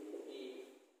होची A।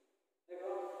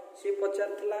 देखो से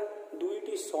पचारथिला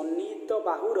दुईटी सन्निहित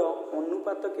बाहुर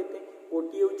अनुपात केते,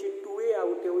 गोटे होची 2A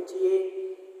आउटे होची A,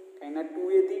 कहीं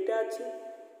 2A दीटा अच्छी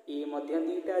ए मध्य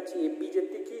दीटा अच्छी A B ji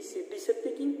C D से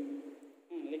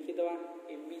लिखिदवा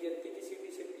A B ji C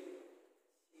D से सी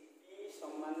बी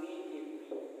समान A B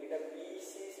Etah B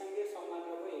C संगे समान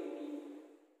हो ए बी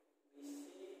बी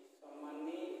सी समान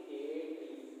ए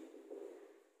डी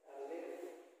ताले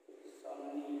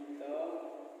सन्निहित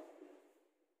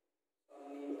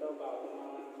बाहु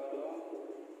मानकर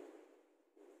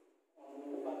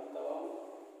अनुपात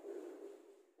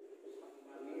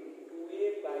समान 2A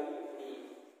बाई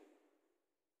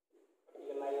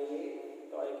ए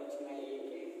तले किसी ना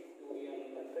एक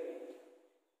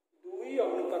दुई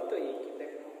अनुपात एक।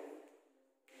 देख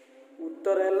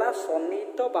उत्तर है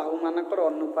सन्निहित बाहु मानकर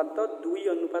अनुपात 2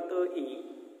 अनुपात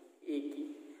एक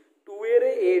 2A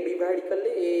रे ए डिवाइड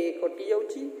कले ए कटि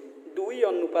जाउची 2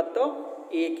 अनुपात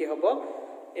 1 हबो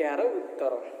यार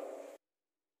उत्तर।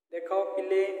 देख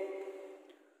पिले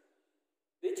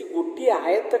गोटे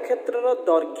आयत क्षेत्र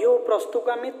दैर्घ्य और प्रस्थ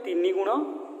को आम 3 गुण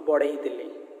बढ़ाई देले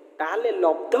ताहले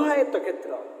लब्ध आयत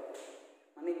क्षेत्र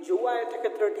माने जो आयत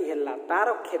क्षेत्रटी है तार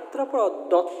क्षेत्रफल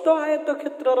दत्त आयत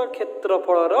क्षेत्र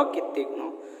क्षेत्रफल केते गुण,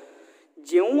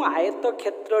 जो आयत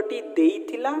क्षेत्रटी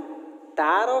देइथिला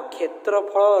तार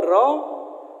क्षेत्रफल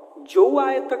जो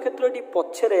आयत क्षेत्रटी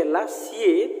पछरे है सी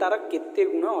तार केते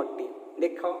गुण अटे।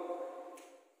 देख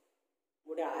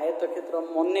गोटे आयत क्षेत्र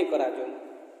मने करा जो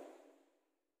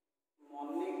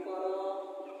मने कर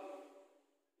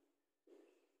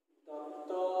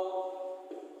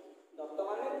दत्त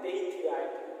माने देइथि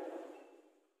आयत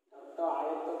दत्त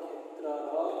आयत क्षेत्र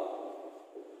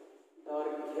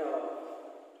दैर्घ्य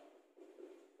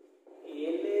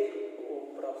एल ओ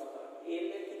प्रस्थ एल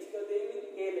किछि तो देनी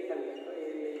एल खाली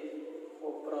एल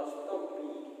ओ प्रस्थ बी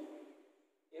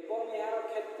एवं यार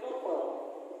क्षेत्रफल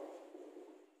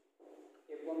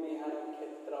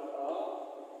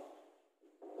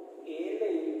एल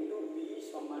इंटू बी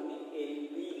समान एल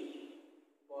बी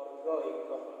वर्ग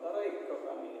एकक तार एकक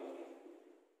आम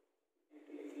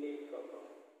लिखले एकक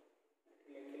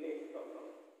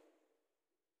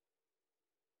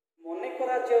मने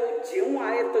करा जो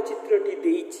आयत चित्रटी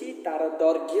देइछि तार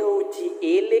दैर्घ्य होछि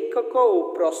एल एकक और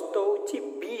प्रस्थ होछि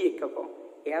बी एकक,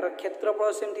 यार क्षेत्रफल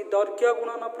सेमती दैर्घ्य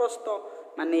गुणन प्रस्थ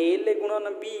माने एल गुणन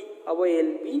बी अब एल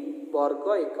बी वर्ग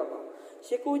एकक।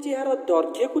 से कौच यार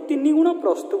दैर्घ्य को 3 गुण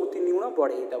प्रस्थ को 3 गुण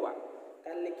बढ़ाई दवा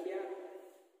लिखिया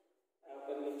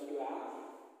लिखा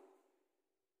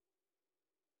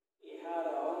यार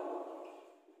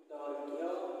दैर्घ्य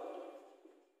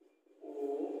ओ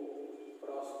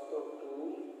प्रस्थ को 3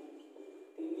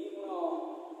 गुण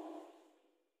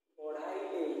बढ़ाई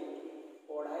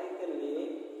देले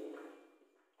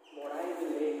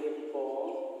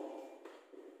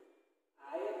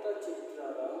आयत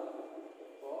चित्रर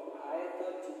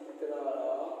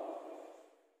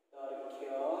दैर्घ्य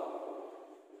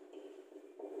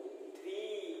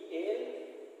 3L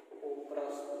ओ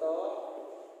प्रस्थ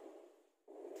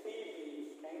 3B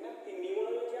कहीं 3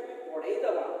 गुण आम बढ़ाई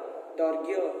दवा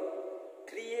दैर्घ्य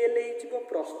 3L हो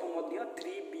प्रस्थ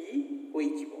 3B हो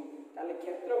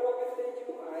क्षेत्रफल केते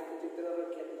आयत चित्रर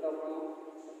क्षेत्रफल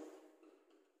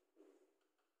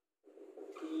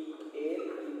 3L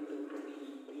into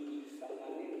 3B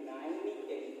समान 9LB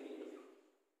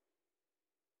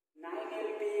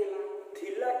 9LB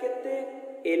थिला केते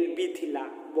LB थिला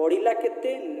बढ़िला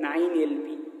केते 9LB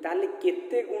ताले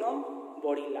केते गुण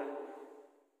बढ़िला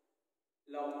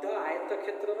लब्ध आयत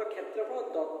क्षेत्रर क्षेत्रफल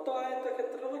दत्त आयत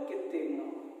क्षेत्रर केते गुण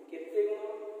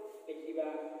देखिबा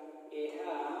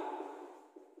एहा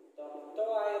दत्त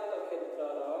आयत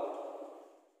क्षेत्रर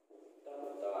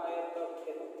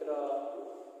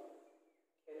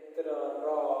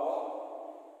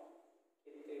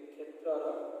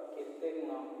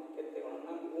केते गुण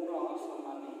ना गुण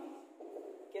समान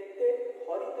केते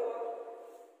हरिदेव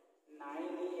 9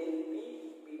 LB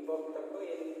विभक्त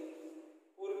LB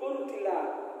पूर्व थिला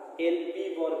LB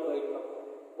वर्ग एकक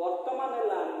वर्तमान है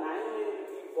 9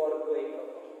 LB वर्ग एकक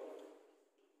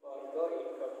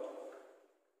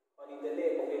हरिदेले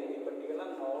LB कटिगला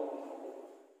 9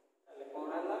 ताले कोन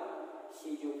हला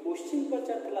सी जो क्वेश्चन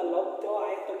पचारला लब्ध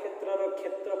आयत क्षेत्रर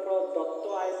क्षेत्रफल दत्त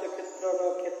आयत क्षेत्रर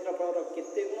क्षेत्रफल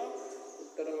केते गुण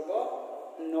उत्तर हबो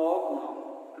 9 गुण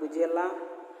बुझियला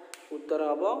उत्तर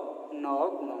हबो 9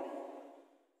 गुण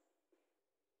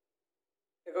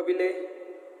देखो बिले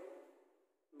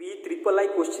बी ट्रिपल आई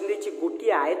क्वेश्चन देछि गोटी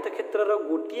आयत क्षेत्रर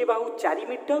गोटी बाहु 4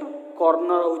 मीटर कर्ण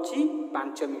रहउछि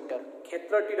 5 मीटर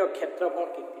क्षेत्रटीर क्षेत्रफल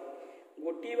केते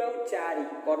गोटी बाहु 4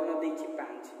 कर्ण देछि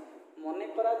 5 मने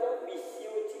करा जाओ बीसी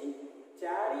होछि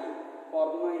 4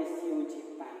 कर्ण एसी होछि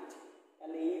 5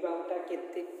 ताले एई बाहुटा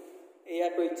केते एया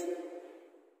कहिछि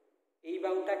एई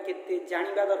बाहुटा केते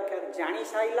जानिबा दरकार जानि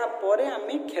साइला परे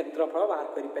आमे क्षेत्रफल बाहर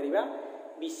करि परिबा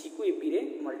बीसी को एपी रे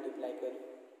मल्टीप्लाई करी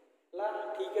ला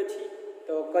ठीक अछि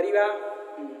तो करिबा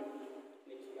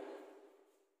लिखिबा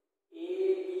ए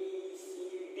बी सी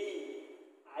डी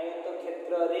आयत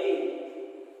क्षेत्र रे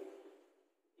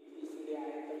एबीसीडी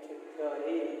आयत क्षेत्र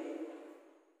रे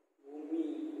भूमि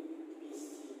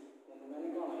बीसी माने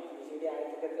कोन एबीसीडी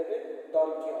आयत क्षेत्र रे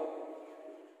दैर्घ्य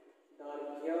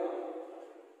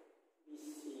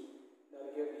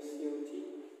बीसी होची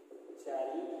 4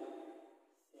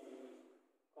 semi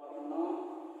Karna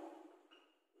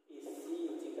AC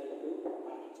equal to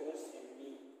 5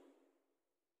 semi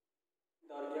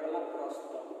दैर्घ्य वाला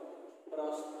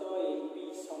प्रस्थ एबी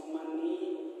सम्मानी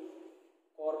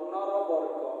कर्णर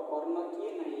वर्ग कर्ण किए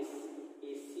ना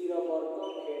एसी रो वर्ग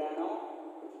फेडाण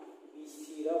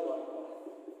बीसी रो वर्ग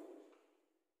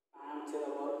 5 रो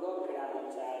वर्ग फेडाण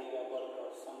 4 रो वर्ग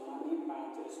सम्मानी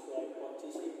 5 स्क्वायर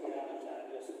 25 फेडाण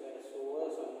 4 स्क्वायर 16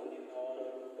 सम्मानी 9 रो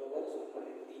रूट ओवर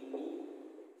सम्मानी 3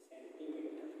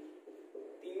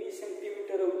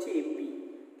 सेंटीमीटर होची एपी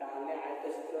ताले आयत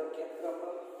क्षेत्र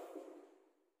क्षेत्रफल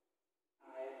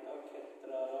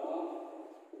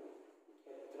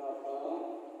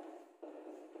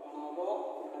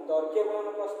दैर्घ्य गुणन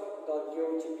प्रस्थ दैर्घ्य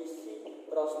होची बीसी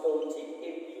प्रस्थ होची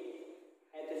एपी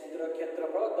आयत क्षेत्र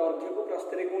क्षेत्रफल दैर्घ्य को प्रस्थ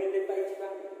रे गुणिले पाइछिबा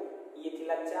ये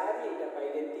थिला 4 एटा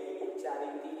पाइले 3 4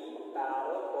 3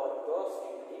 12 वर्ग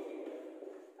सेंटीमीटर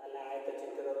ताले आयत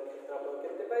क्षेत्र क्षेत्रफल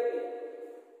केते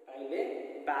पाइले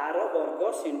 12 वर्ग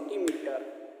सेंटीमीटर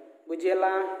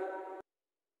बुझियला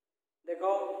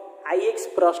देखो आईएक्स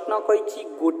प्रश्न कहिछि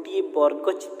गोटिए वर्ग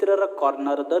चित्रर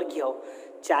कर्णर दैर्घ्य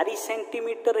 4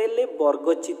 सेंटीमीटर हेले वर्ग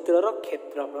चित्रर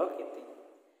क्षेत्रफल केते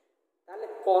ताले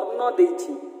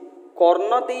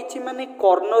कर्ण देछि माने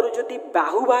कर्णरु जदि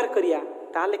बाहु बाहर करिया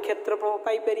ताले क्षेत्रफल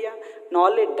पाई परिया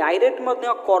नले डायरेक्ट मध्य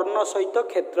कर्ण सहित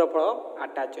क्षेत्रफल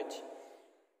अटैच अछि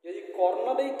यदि कर्ण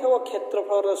देइथो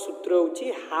क्षेत्रफल सूत्र होछि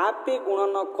हाफ ए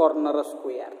गुणन कर्णर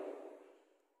स्क्वायर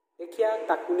देखिया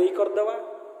ताकू नै कर दवा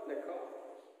देखो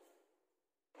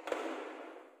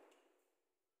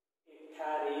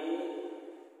एठारे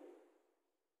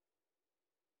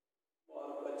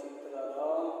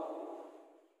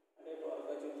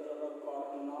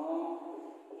कर्ण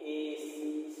एसी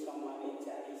समान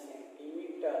 4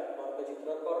 सेंटीमीटर वर्ग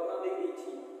चित्र कर्ण दे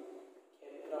दैछि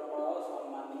क्षेत्रफल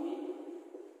समान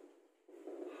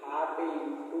हाफ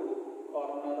इनटू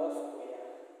कर्णर स्क्वायर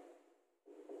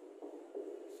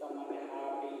समान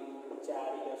हाफ इनटू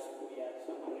 4 स्क्वायर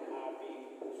समान हाफ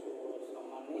इनटू 16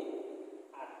 समान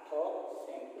 8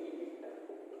 सेंटीमीटर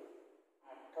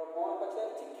 8 कोन पछे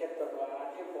क्षेत्रफल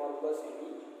 8 वर्ग सेमी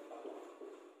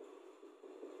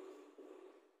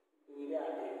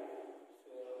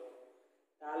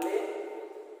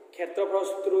क्षेत्रफल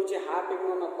सूत्र होचे हाफ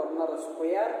गुणन कर्णर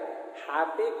स्क्वायर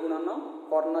हाफ गुणन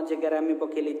कर्ण जगह आम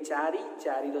पकेले 4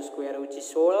 रो स्क्वायर होची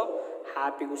 16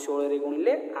 हाफ को 16 रे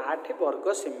गुणिले 8 वर्ग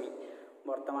सेमी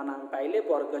वर्तमान हम पाइले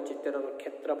वर्ग चित्रर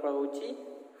क्षेत्रफल होची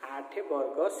 8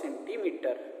 वर्ग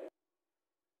सेंटीमीटर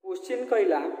क्वेश्चन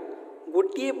कहला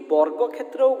गोटे वर्ग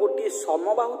क्षेत्र और गोटे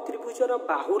समबाहु त्रिभुजर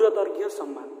बाहुर दैर्घ्य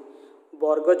समान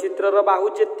वर्ग चित्रर बाहु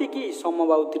जेतिकी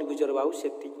समबाहु त्रिभुजर बाहु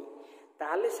सेतिकी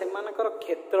ताले सेमानकर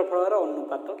क्षेत्रफलर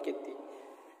अनुपात केते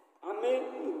आमे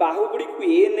बाहु गुडी को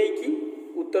ए नै की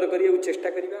उत्तर करिया चेष्टा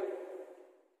करिबा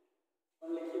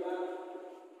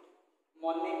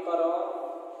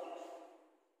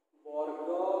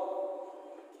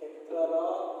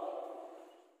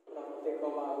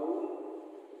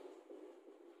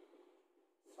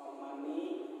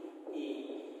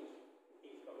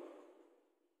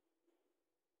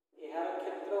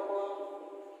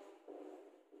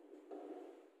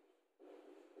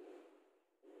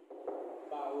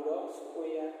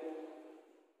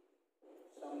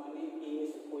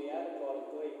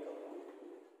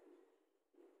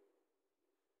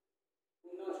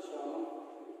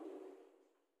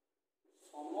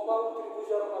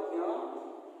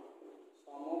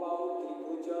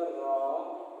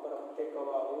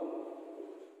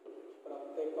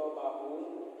बाहु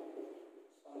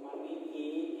समानी ए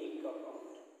एकक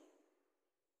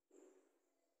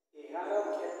यार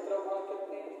क्षेत्रफल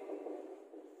कितने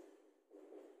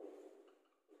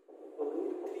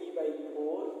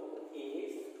 √3/4 a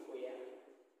स्क्वायर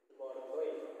वर्ग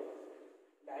एकक।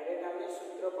 डायरेक्ट आम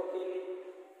सूत्र पकेले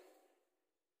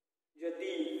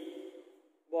जदि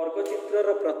वर्गचित्र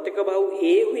प्रत्येक बाहु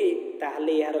ए हुए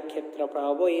ताहले यार क्षेत्रफल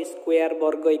हम ए स्क्वायर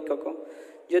वर्ग एकक।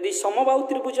 जदि समबाहु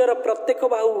त्रिभुजर प्रत्येक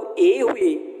बाहु ए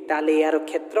हुए ताहले यार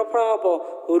क्षेत्रफल हम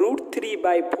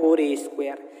 √3/4 a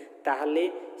स्क्वायर। ताहले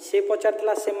से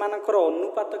पचारला से मानकर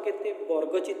अनुपात केते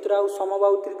वर्गचित्र आ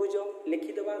समबाहु त्रिभुज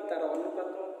लिखिदेबा तार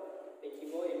अनुपात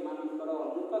देखिबो एमानकर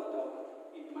अनुपात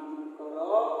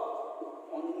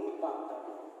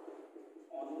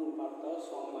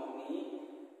समानी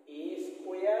a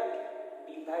square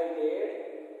divided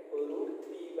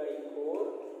 √3/4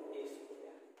 a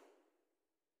square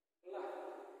होला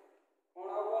कोन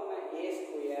हबो ना a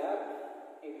square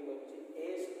a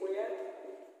square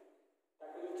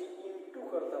into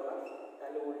कर दबा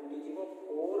ताले उल्टी जीवो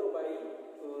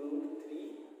 4/√3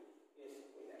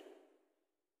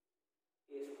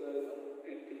 a स्क्वायर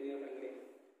इंटीरियर रंगे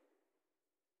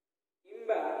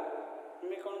किंबा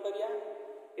हमें कौन करिया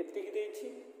एति की देछि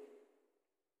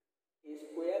a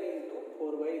square into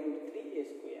 4/√3 a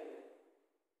square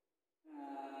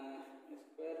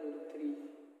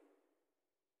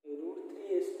 √3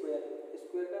 a square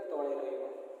का तळे रहइबो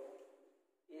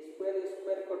a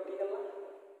स्क्वायर कटि गला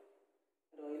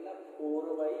रहिला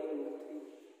 4/√3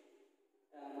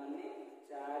 माने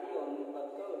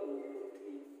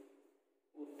 4:√3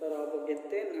 उत्तर हम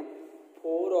केते ना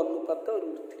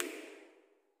 4:√3।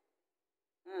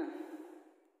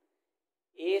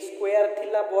 ए स्क्वायर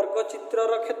थिला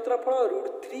वर्गचित्रर क्षेत्रफल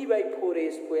 √3/4 a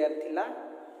स्क्वायर थिला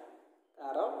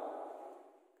तार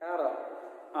कार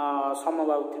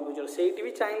समबाहु त्रिभुज सेठी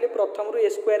भी चाहिए प्रथम ए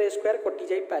स्क्वायर कटि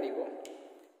जाई पारिबो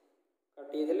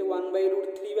कटि देले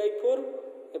 1/√3/4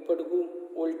 एपट को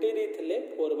उल्टे देथिले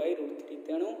 4/√3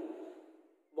 तेणु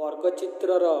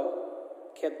वर्गचित्रर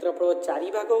क्षेत्रफल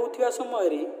 4 भाग होथिबा समय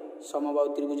रे समबाहु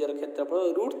त्रिभुजर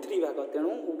क्षेत्रफल √3 भाग तेणु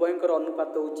उभयंकर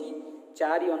अनुपात होची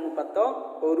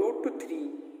 4:√3।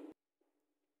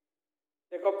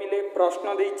 देख पिले प्रश्न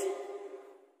देछि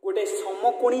गोटे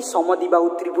समकोणी समद्विबाहु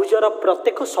त्रिभुजर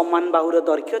प्रत्येक समान बाहुर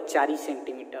दैर्घ्य 4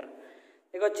 सेंटीमीटर।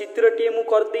 देख चित्रटी मु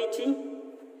कर देछि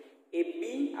AB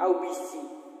आउ BC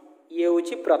ये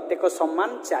होची प्रत्येक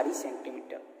समान 4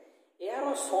 सेंटीमीटर।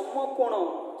 यार समकोण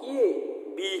किए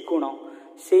B कोण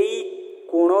सेई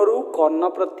कोणरू कर्ण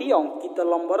प्रति अंकित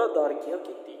लंबर दैर्घ्य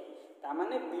केते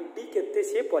तामाने BD केते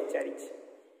से पचारि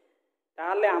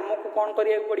ताले हमको कौन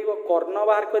करिया पड़िबो कर्ण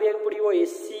बाहर करिया पड़िबो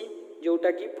AC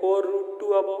जोटा कि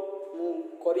 4√2 हबो मु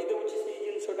करि दउछि से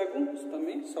जिंसटा को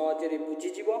तमे सहज रे बुझि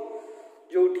जिवो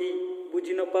जोठी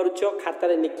बुझी न पारुछ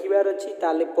खातार लिखिबार अछि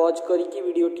ताले पॉज करी कि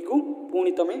वीडियो टी को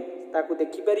पुणी तमे ताकू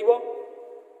देखि परिबो।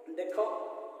 देखो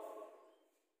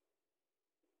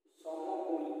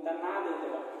समकोणी ता ना दे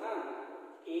देबा ना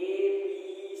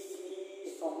ABC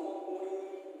समकोणी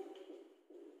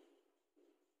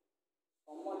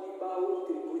समद्विबाहु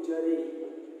त्रिभुज रे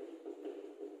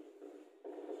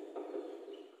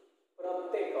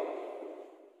प्रत्येक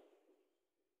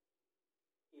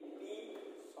AB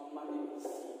समान BC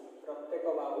प्रत्येक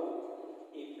बाहु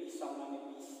AB समान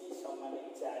BC समान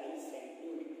 4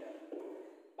 सेंटीमीटर।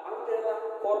 बाहु देला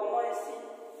कर्ण AC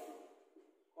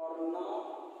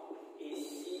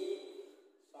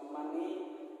समान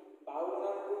बाहु ना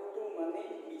 √2 माने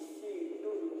BC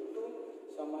 √2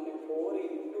 समान 4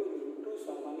 √2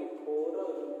 समान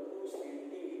 4√2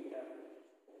 सेंटीमीटर।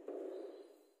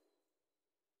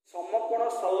 समकोण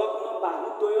संलग्न बाहु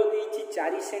द्वय देछि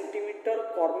 4 सेंटीमीटर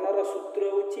कर्णर सूत्र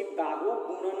होछि बाहु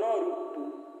गुणन √2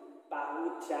 बाहु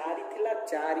 4 थिला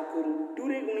 4 को √2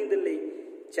 रे गुणी देले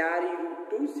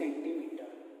 4√2 सेंटीमीटर।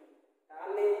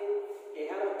 ताले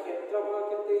एहार क्षेत्रफल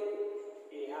केते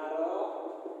एहार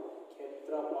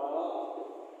क्षेत्रफल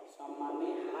समान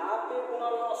हाफ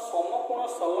गुणन समकोण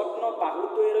संलग्न बाहु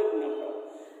द्वयर गुणफल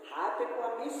हाफ को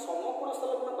हम समकोण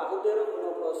संलग्न बाहु द्वयर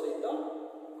गुणफल सहित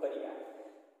करिया।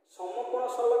 समकोण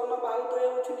संलग्न बाहु द्वय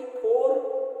होछि 4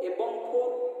 एवं 4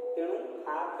 तेणु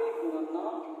हाफ गुणन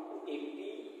AB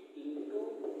इंटू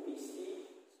BC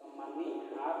समान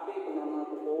हाफ गुणन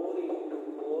 4 इंटू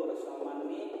 4 समान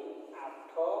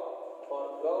 8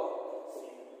 वर्ग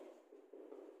सेमी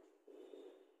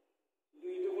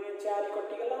 2 × 4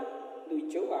 कटि गला 2 ×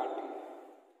 8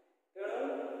 तेणु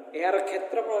यार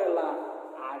क्षेत्रफल है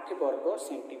 8 वर्ग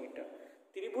सेंटीमीटर।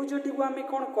 त्रिभुजटी को आम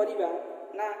कौन करवा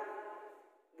ना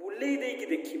बुले देकी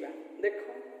देखा देख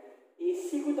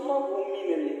एसी को धर भूमि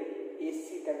नेले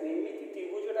एसी टा एमती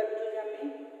त्रिभुजटा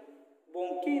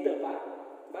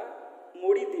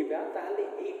मोड़ी दिबा ताहले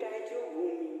एटा है जो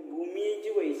भूमि भूमि है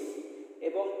जो एसी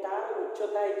एवं तार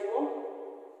उच्चता है जो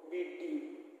बीटी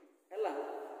हैला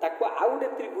ताको आउ गोटे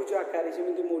त्रिभुज आकार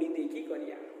सेମିତି मोड़ी देकी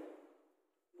करिया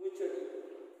बुझछी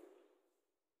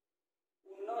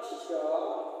पुनश्च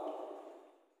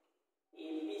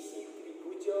एबीसी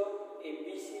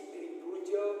त्रिभुज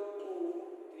को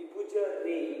त्रिभुज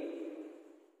रे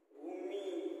भूमि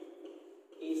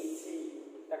एसी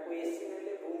ताको एसी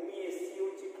नेले भूमि एसी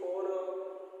होची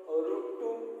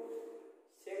 4√2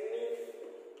 सेमी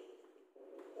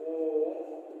ओ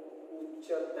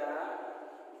उच्चता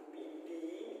बीटी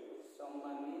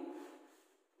समान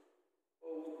ओ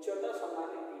उच्चता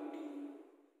समान बीटी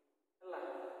हला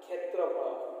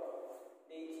क्षेत्रफल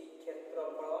देची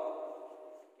क्षेत्रफल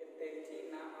केते ची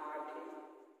ना 8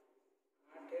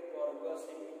 वर्ग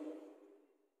सेमी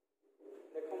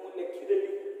देखो मु लिखि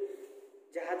देली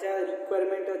जहाँ जहाँ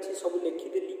रिक्वायरमेंट अच्छी सब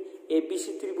लिखिदेली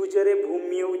एबीसी त्रिभुज रे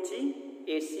भूमि होची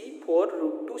एसी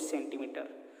 4√2 सेंटीमीटर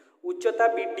उच्चता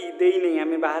बीडी देई नहीं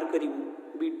आमे बाहर करिवु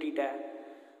बीडीटा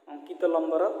अंकित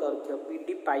लंबर दैर्घ्य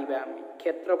बीडी पाइबा आमे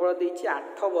क्षेत्रफल देछि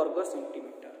 8 वर्ग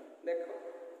सेंटीमीटर देखो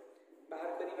बाहर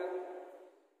करिबा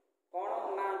कोन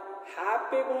ना हाफ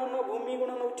गुणन भूमि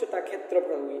गुणन उच्चता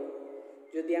क्षेत्रफल हुए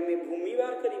जदि आमे भूमि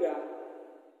बाहर करिबा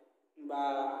बा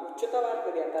उच्चता बाहर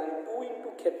करिया ताले 2 इंटू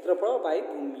क्षेत्रफल बाय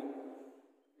भूमि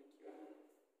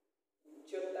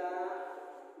उच्चता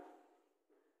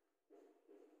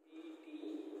बीटी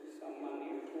समान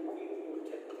 2 इंटू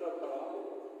क्षेत्रफल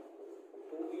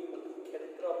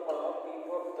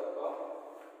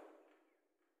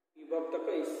विभक्तक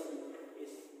एसी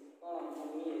कौन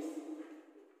भूमि एसी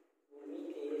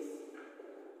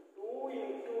 2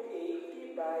 इंटू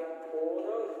 80/4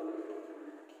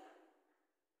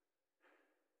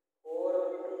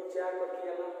 जा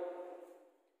कटियाला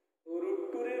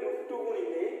 √2 रे √2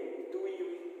 गुणिले 2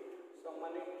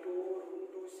 समान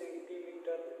 2√2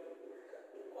 सेंटीमीटर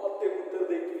अते उत्तर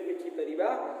देखि लिखि परिबा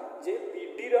जे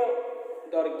बीडी रो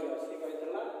दैर्घ्य से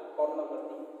कहतला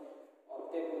कर्णप्रति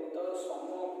अते उत्तर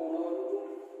समकोणरू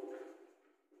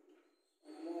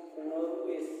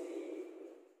एसी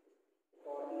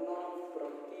कर्ण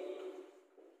प्रति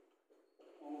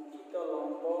अंकित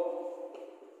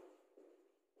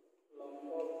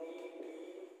लंब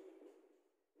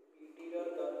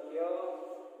दैर्घ्य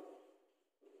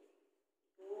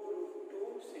 2√2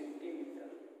 सेंटीमीटर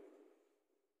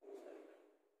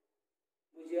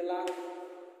बुझेला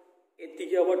एति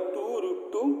के अब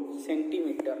 2√2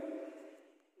 सेंटीमीटर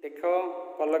देख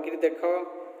पलकिरी देख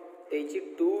देछि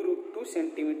 2√2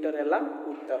 सेंटीमीटर हैला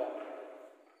उत्तर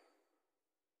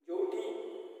जोठी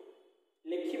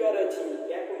लिखिबार अछि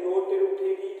याको नोट रे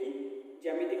उठे दी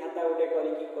ज्यामिति खाता गोटे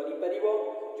करि परिबो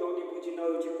जोटी बुझी न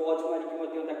होछि पॉज मारी कि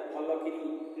मध्य ताको भलो किरी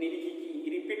निरीखि की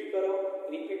रिपीट करो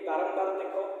रिपीट बारंबार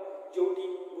देखो जोटी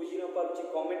बुझी न पारछि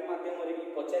कमेंट माध्यम रे भी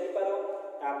पचारि पारो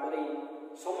तापरे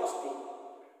समस्त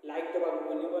लाइक दबा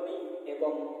भूलिबनी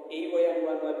एवं एई बया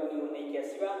नुआ नुआ वीडियो नै के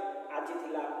आसीबा आज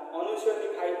थिला अनुसरणी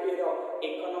 5 रो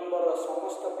 1 नंबर रो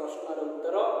समस्त प्रश्न रो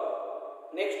उत्तर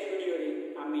नेक्स्ट वीडियो रे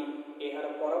आमी एहार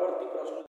परवर्ती प्रश्न